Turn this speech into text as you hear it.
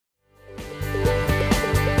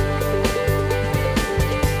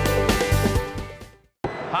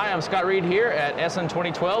I'm Scott Reed here at Essen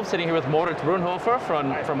 2012, sitting here with Moritz Brunhofer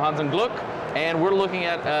from Hans & Gluck, and we're looking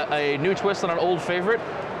at a new twist on an old favorite,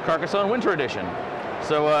 Carcassonne Winter Edition.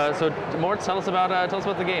 So, Moritz, tell us about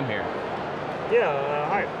the game here. Yeah,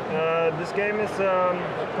 hi. This game is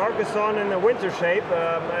Carcassonne in the winter shape,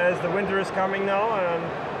 as the winter is coming now,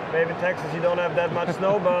 and maybe in Texas you don't have that much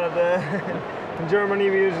snow, but in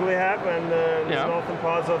Germany we usually have, and in northern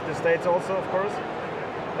parts of the States also, of course.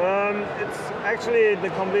 It's actually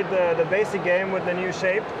the basic game with the new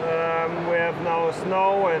shape. We have now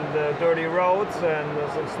snow and dirty roads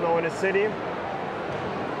and some snow in the city.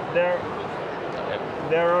 There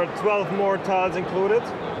are 12 more tiles included.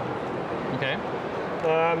 Okay.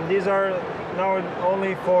 These are now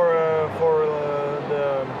only for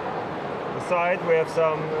the side. We have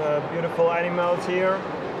some beautiful animals here.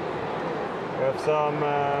 We have some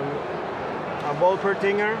a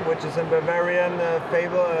Wolpertinger, which is a Bavarian fairy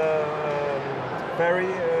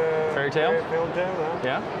tale.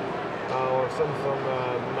 Yeah. Or some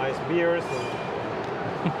nice beers.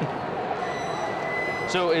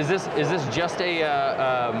 So is this just a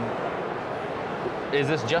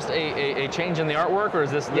change in the artwork, or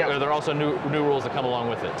are there also new rules that come along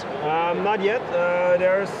with it? Not yet.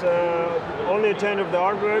 There's only a change of the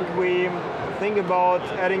artwork. We think about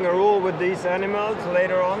adding a rule with these animals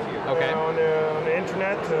later on. Okay. On the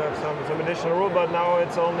internet, some additional rule, but now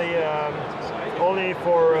it's only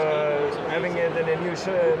for having it in a new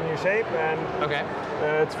shape, and okay.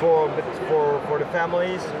 It's for the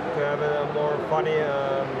families to have a more funny,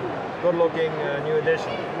 good-looking new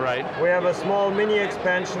edition. Right. We have a small mini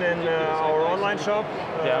expansion in our online shop.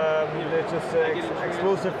 It's just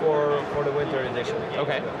exclusive for the winter edition.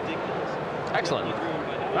 Okay. Excellent.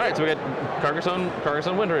 All right, so we got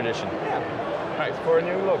Carcassonne Winter Edition. Yeah. All right. For a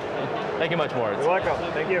new look. Thank you much, Moritz. You're welcome.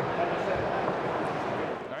 Thank you.